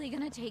really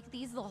gonna take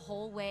these the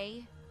whole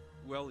way?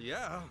 Well,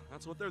 yeah,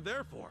 that's what they're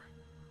there for.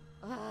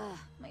 Ugh,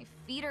 my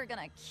feet are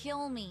gonna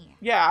kill me.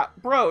 Yeah,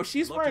 bro,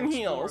 she's Love wearing to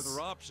explore heels.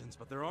 other options,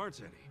 but there aren't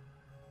any.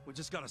 We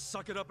just gotta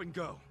suck it up and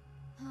go.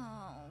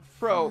 Oh,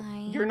 Bro,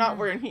 fine. you're not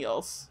wearing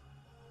heels.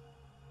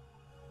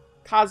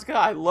 Kazuga,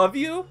 I love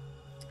you.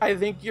 I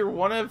think you're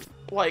one of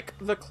like,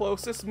 the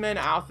closest men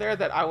out there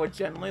that I would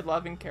genuinely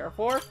love and care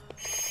for.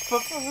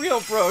 But for real,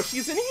 bro,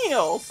 she's in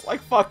heels.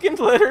 Like, fucking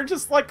let her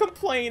just, like,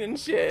 complain and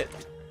shit.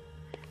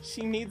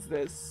 She needs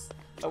this.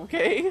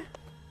 Okay?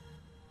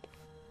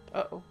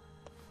 Uh-oh.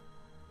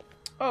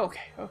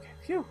 Okay, okay.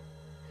 Phew.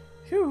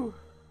 Phew.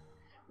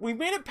 We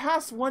made it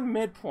past one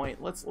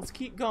midpoint. Let's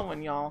keep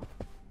going, y'all.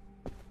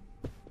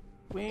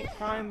 We ain't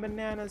frying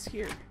bananas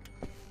here.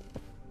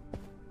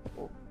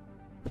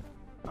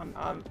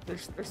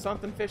 There's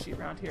something fishy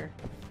around here.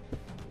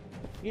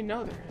 You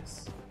know there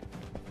is.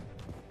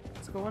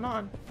 What's going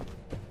on?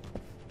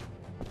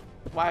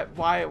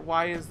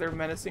 Why is there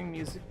menacing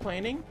music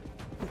playing?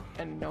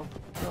 And no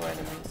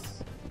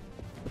enemies.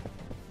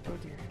 Oh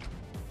dear.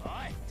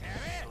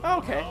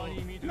 Okay.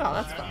 No,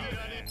 that's fine.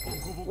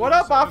 What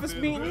up, office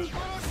meeting?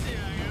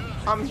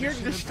 I'm here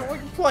to destroy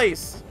your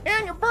place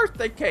and your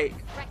birthday cake.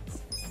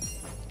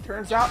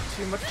 Turns out,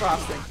 too much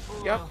frosting.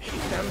 Yep,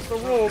 them's the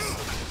rules.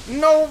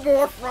 No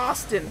more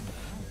frosting.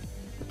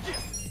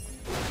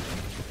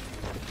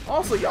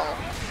 Also, y'all,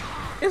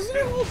 isn't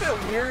it a little bit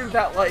weird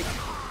that, like,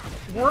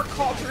 work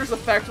culture is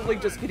effectively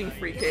just getting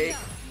free cake?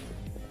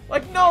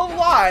 Like, no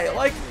lie.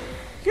 Like,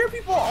 here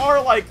people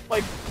are, like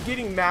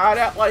getting mad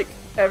at, like,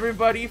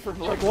 everybody for,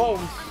 like, whoa,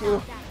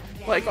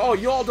 like, oh,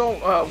 y'all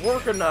don't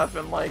work enough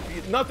and, like,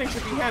 nothing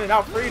should be handed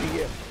out free to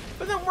you.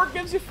 But then work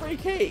gives you free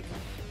cake.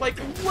 Like,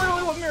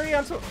 literally what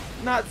Marianne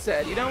not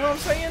said. You know what I'm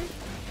saying?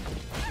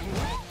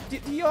 Do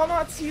y'all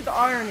not see the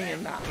irony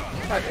in that?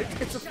 That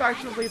it's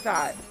effectively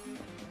that.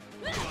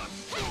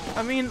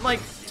 I mean,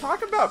 like,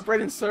 talk about bread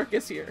and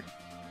circus here.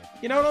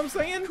 You know what I'm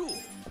saying? Cool.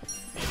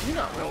 You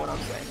don't know what I'm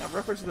saying. I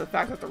refer to the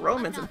fact that the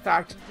Romans, in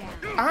fact,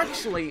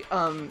 actually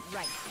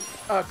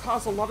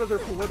caused a lot of their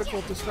political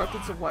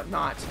disruptions and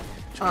whatnot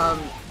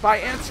by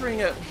answering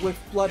it with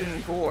blood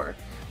and gore.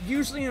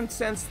 Usually in the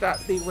sense that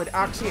they would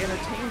actually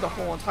entertain the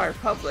whole entire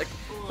public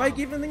by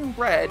giving them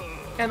bread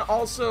and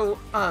also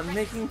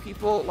making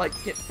people, like,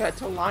 get fed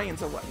to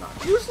lions and whatnot.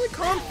 Usually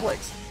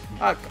conflicts.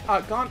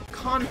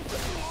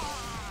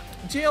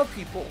 Jail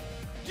people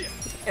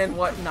and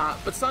whatnot,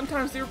 but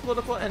sometimes they were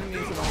political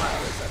enemies and all that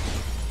other stuff.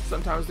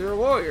 Sometimes they were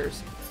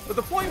warriors. But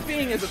the point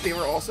being is that they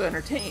were also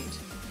entertained.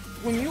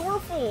 When you are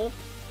full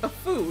of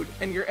food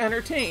and you're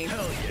entertained,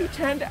 you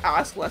tend to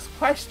ask less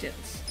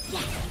questions.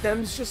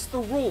 Them's just the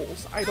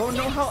rules. I don't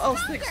know how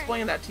else to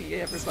explain that to you,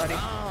 everybody.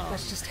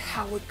 That's just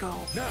how it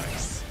goes.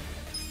 Nice.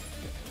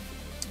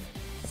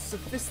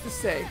 Suffice to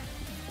say.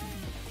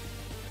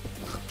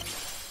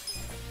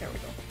 There we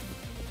go.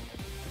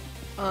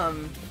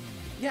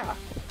 Yeah.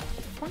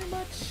 Pretty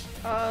much,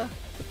 kind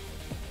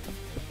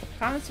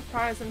of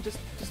surprising just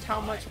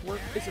how much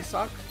work is a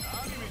suck.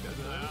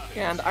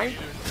 And I'm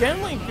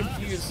generally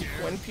confused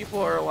when people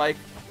are like,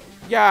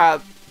 yeah,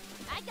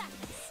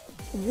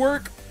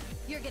 work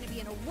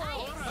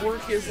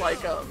is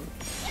like,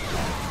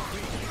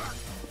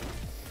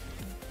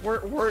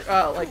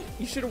 like,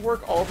 you should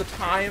work all the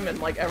time and,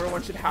 like,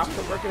 everyone should have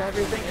to work and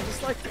everything, and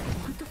just like,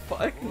 what the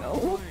fuck,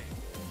 no?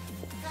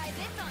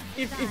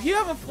 If you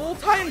have a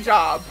full-time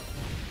job,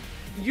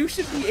 you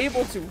should be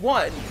able to,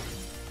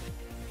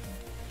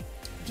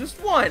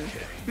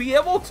 be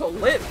able to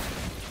live,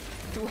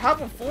 to have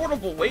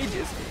affordable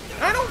wages.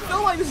 And I don't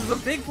feel like this is a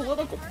big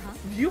political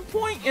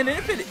viewpoint, and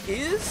if it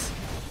is,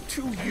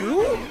 to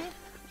you,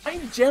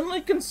 I'm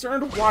genuinely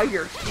concerned why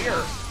you're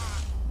here.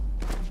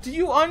 Do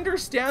you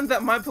understand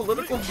that my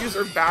political views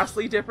are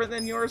vastly different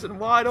than yours, and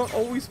while I don't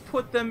always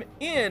put them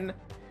in,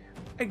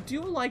 I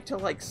do like to,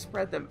 like,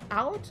 spread them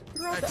out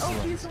throughout the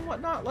LPs and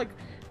whatnot, like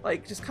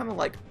just kind of,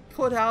 like,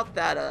 put out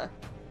that,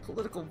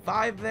 political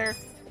vibe there.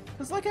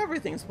 Because, like,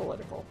 everything's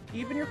political.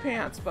 Even your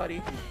pants,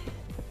 buddy.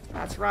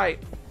 That's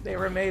right. They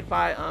were made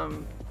by,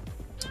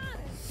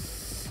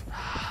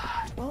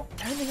 well,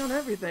 depending on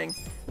everything,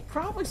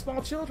 probably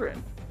small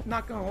children.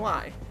 Not gonna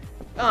lie.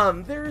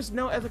 There is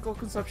no ethical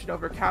consumption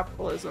over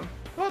capitalism,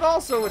 but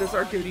also it is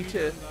our duty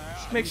to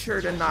make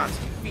sure to not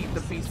feed the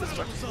beast as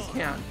much as we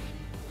can.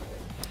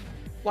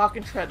 Walk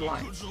and tread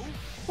lines.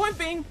 Point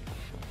being,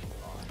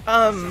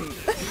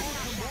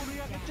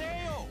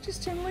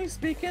 just generally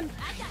speaking,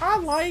 I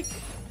like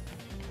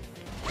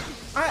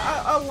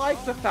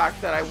the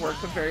fact that I work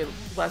the very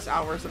less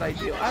hours that I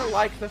do. I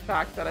like the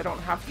fact that I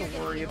don't have to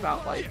worry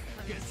about, like,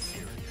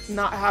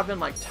 not having,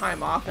 like,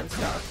 time off and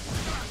stuff.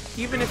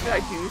 Even if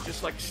I do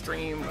just, like,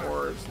 stream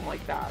or something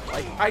like that.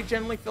 Like, I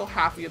generally feel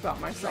happy about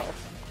myself.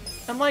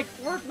 And, like,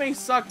 work may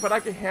suck, but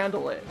I can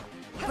handle it.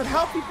 But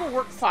how people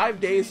work 5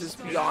 days is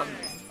beyond me.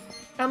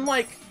 And,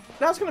 like,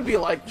 that's gonna be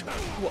like,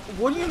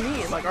 what do you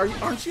mean? Like,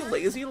 aren't you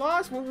lazy,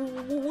 Lost?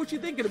 What you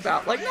thinking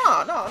about? Like,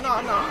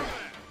 no.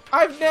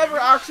 I've never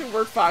actually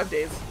worked 5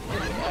 days.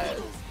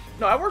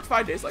 No, I worked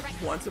 5 days, like,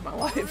 once in my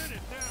life.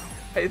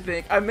 I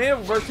think. I may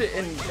have worked it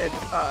in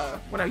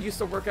when I used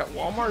to work at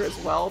Walmart as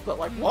well, but,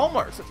 like,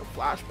 Walmart's such a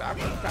flashback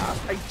in the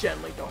past. I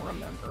generally don't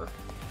remember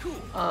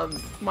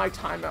my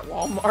time at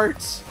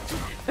Walmart.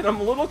 And I'm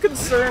a little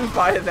concerned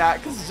by that,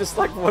 because it's just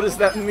like, what does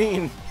that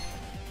mean?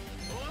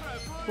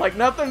 Like,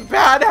 nothing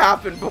bad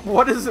happened, but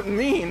what does it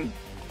mean?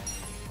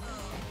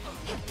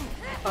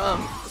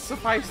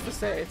 Suffice to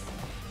say,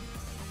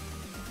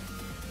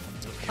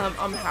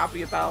 I'm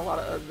happy about a lot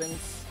of other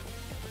things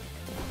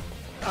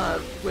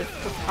with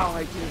how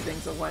I do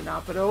things and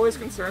whatnot, but it always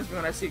concerns me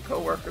when I see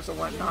coworkers and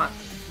whatnot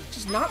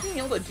just not being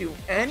able to do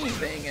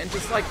anything and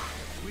just like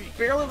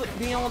barely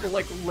being able to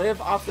like live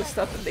off the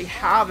stuff that they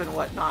have and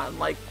whatnot. And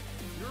like,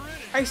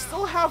 I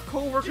still have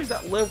coworkers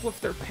that live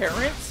with their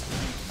parents,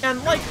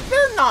 and like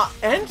they're not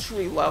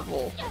entry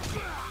level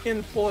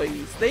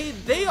employees.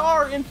 They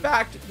are in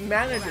fact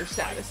manager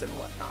status and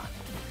whatnot,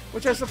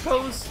 which I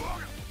suppose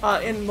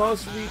in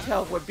most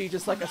retail would be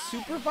just like a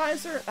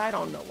supervisor. I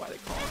don't know why they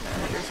call them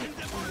managers.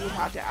 You would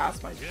have to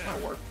ask my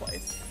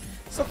workplace.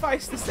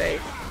 Suffice to say,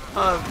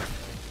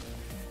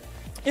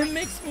 it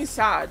makes me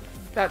sad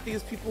that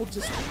these people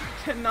just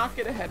cannot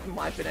get ahead in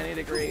life in any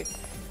degree.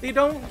 They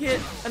don't get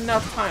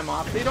enough time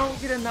off. They don't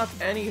get enough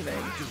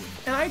anything.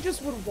 And I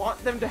just would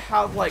want them to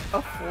have like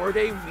a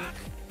 4-day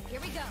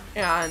week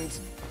and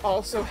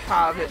also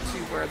have it to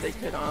where they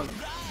could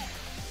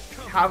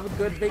have a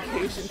good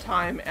vacation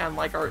time and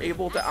like are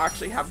able to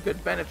actually have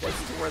good benefits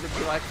to where they'd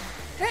be like,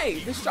 hey,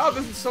 this job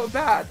isn't so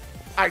bad.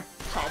 I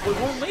probably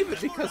won't leave it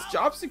because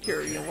job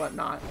security and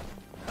whatnot.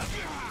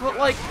 But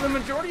like the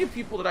majority of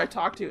people that I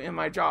talk to in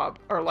my job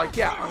are like,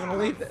 yeah, I'm gonna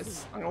leave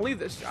this. I'm gonna leave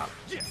this job.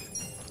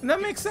 And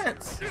that makes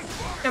sense.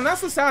 And that's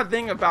the sad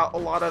thing about a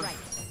lot of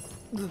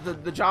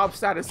the job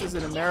statuses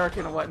in America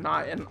and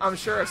whatnot. And I'm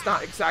sure it's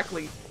not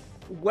exactly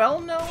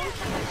well known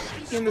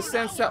in the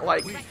sense that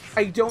like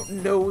I don't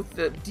know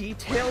the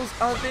details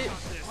of it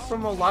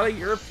from a lot of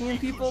European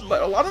people,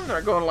 but a lot of them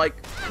are going like,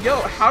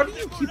 yo, how do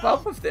you keep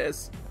up with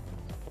this?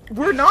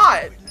 We're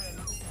not.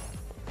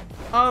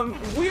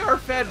 We are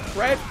fed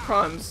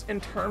breadcrumbs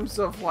in terms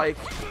of like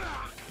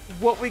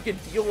what we could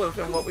deal with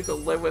and what we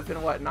could live with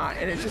and whatnot,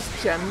 and it's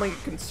just generally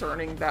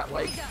concerning that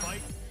like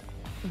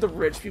the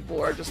rich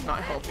people are just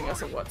not helping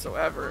us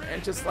whatsoever.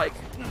 And just like,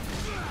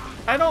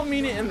 I don't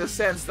mean it in the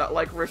sense that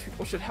like rich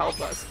people should help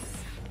us,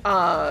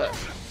 but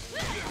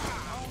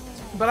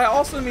I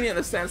also mean it in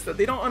the sense that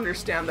they don't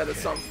understand that at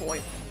some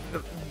point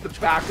the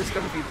back is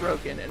going to be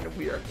broken and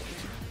we are going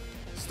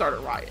to start a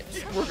riot.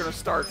 We're going to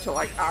start to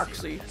like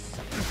actually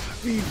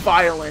be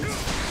violent,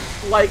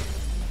 like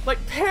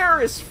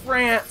Paris,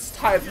 France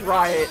type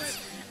riots,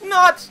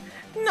 not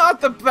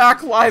the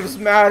Black Lives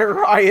Matter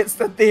riots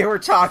that they were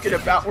talking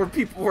about where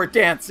people were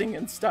dancing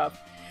and stuff.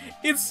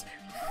 It's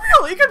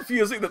really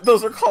confusing that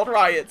those are called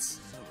riots,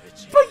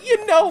 but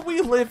you know, we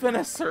live in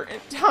a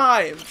certain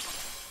time,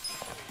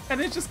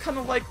 and it's just kind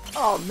of like,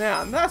 oh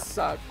man, that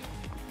sucked.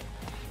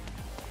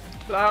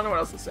 But I don't know what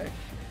else to say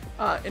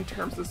in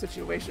terms of the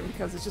situation,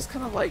 because it's just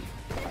kind of like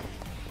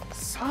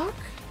suck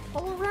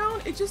all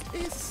around. It just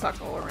is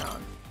suck all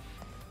around.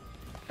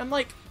 And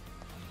like,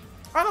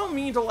 I don't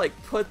mean to like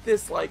put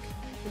this like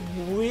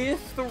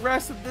with the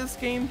rest of this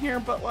game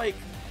here, but like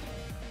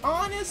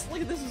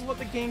honestly, this is what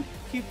the game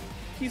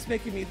keeps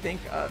making me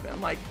think of. And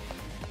like,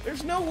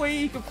 there's no way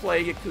you could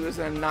play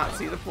Yakuza and not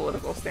see the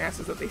political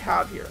stances that they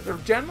have here. They're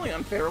generally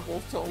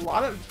unfavorable to a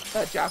lot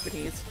of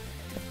Japanese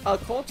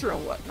culture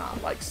and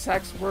whatnot. Like,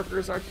 sex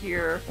workers are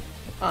here,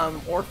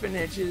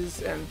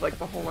 orphanages, and like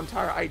the whole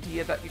entire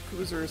idea that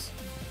Yakuzers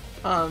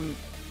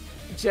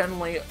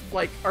generally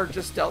like are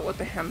just dealt with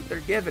the hand that they're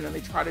given, and they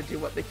try to do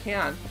what they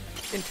can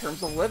in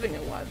terms of living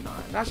and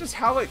whatnot. And that's just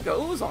how it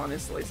goes,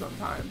 honestly.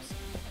 Sometimes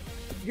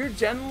you're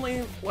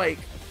generally like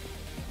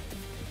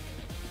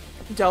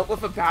dealt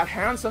with a bad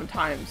hand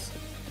sometimes,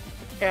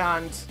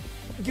 and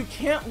you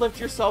can't lift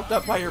yourself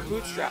up by your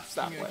bootstraps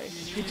that way.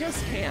 You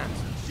just can't.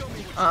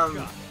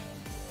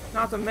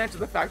 Not to mention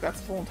the fact that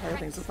the whole entire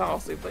thing's a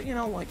fallacy, but you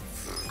know, like,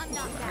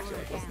 actually,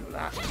 like, listen to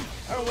that.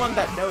 Everyone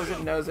that knows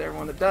it knows it.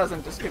 Everyone that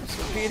doesn't just keeps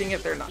repeating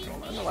it. They're not going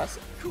to learn the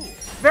lesson.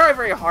 Very,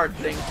 very hard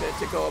thing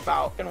to go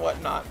about and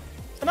whatnot.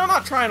 And I'm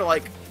not trying to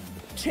like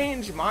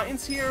change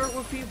minds here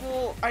with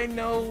people. I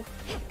know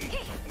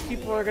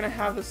people are going to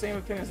have the same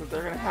opinions that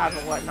they're going to have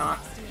and whatnot.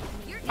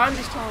 I'm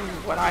just telling you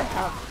what I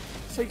have,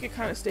 so you can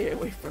kind of stay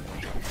away from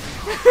me.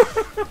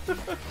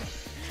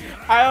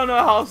 I don't know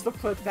how else to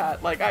put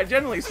that. Like, I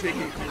generally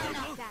speaking,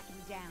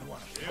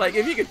 like,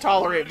 if you could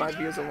tolerate my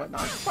views and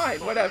whatnot,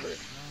 fine, whatever.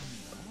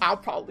 I'll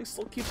probably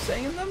still keep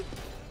saying them.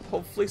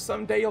 Hopefully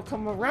someday you'll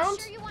come around,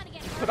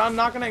 but I'm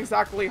not gonna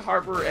exactly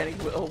harbor any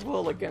ill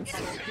will against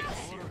you.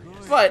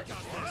 But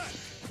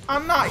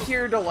I'm not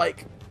here to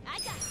like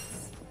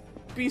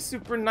be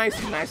super nice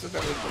with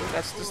everybody.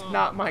 That's just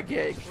not my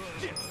gig.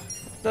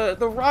 The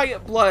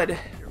riot blood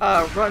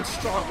runs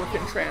strong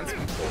within trans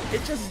people.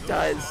 It just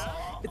does.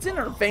 It's in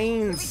our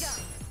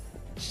veins,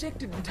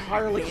 injected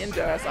entirely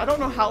into us. I don't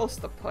know how else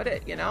to put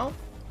it, you know?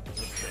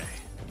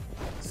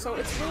 So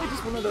it's really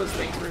just one of those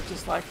things where it's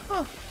just like,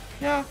 huh,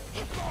 yeah,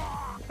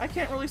 I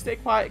can't really stay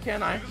quiet,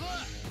 can I?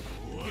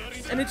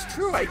 And it's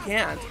true, I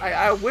can't.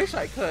 I wish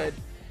I could,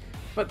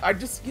 but I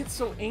just get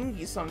so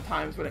angry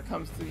sometimes when it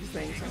comes to these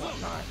things and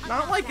whatnot.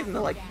 Not like in the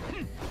like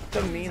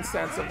the mean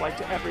sense of like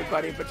to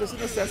everybody, but just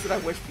in the sense that I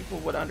wish people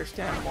would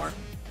understand more.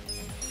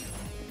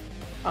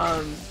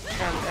 And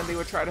they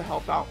would try to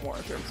help out more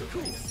in terms of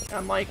things.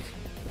 And like,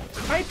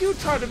 I do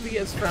try to be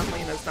as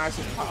friendly and as nice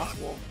as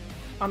possible.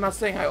 I'm not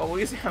saying I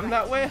always am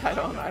that way. I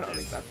don't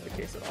think that's the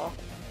case at all.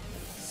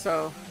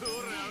 So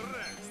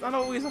it's not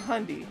always a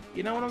hundy.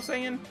 You know what I'm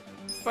saying?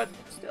 But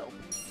still.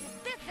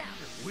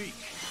 Weak.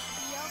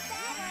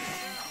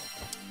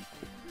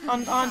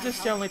 I'm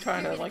just generally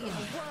trying to like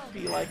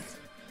be like,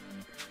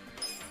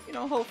 you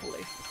know,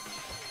 hopefully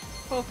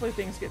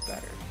things get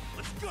better.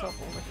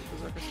 Self-limited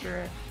berserker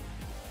spirit.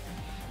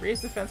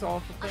 Raise defense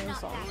all for playing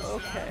song.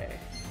 Okay.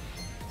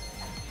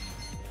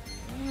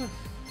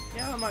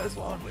 Yeah, I might as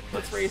well.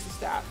 Let's raise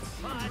the stats.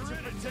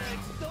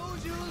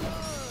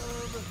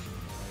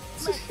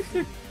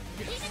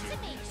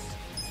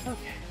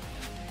 Okay.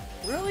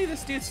 Really?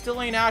 This dude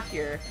still ain't out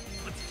here.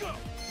 Let's go.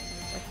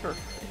 Like for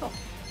real.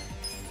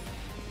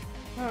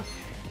 Okay.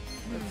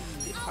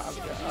 Let's get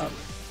Kavga up.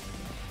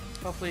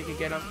 Hopefully you can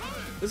get him.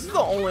 This is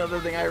the only other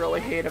thing I really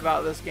hate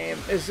about this game.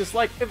 Is just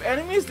like, if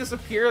enemies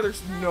disappear,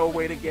 there's no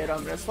way to get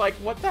them. And it's like,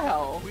 what the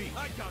hell?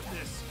 I got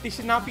this. They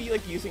should not be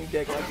like using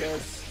dig like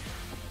this.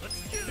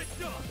 Let's get it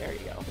done. There you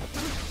go.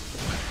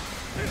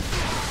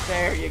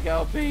 There you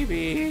go,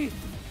 baby.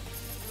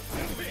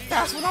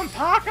 That's what I'm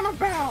talking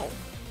about.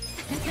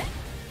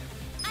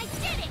 I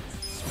did it!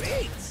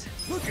 Sweet!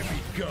 Look at me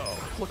go!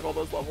 Look at all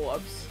those level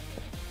ups.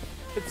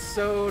 It's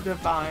so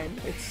divine.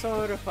 It's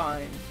so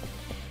divine.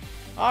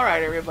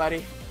 Alright,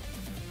 everybody.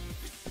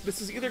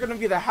 This is either going to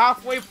be the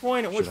halfway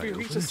point at which we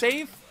reach a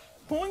save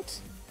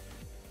point.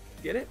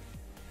 Get it?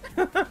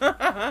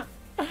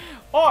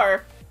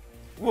 Or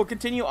we'll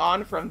continue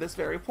on from this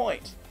very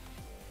point.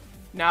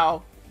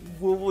 Now,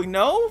 will we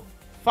know?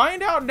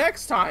 Find out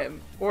next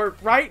time. Or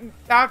right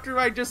after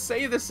I just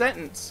say the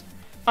sentence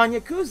on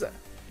Yakuza,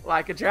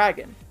 Like a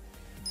Dragon.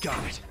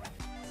 Got it.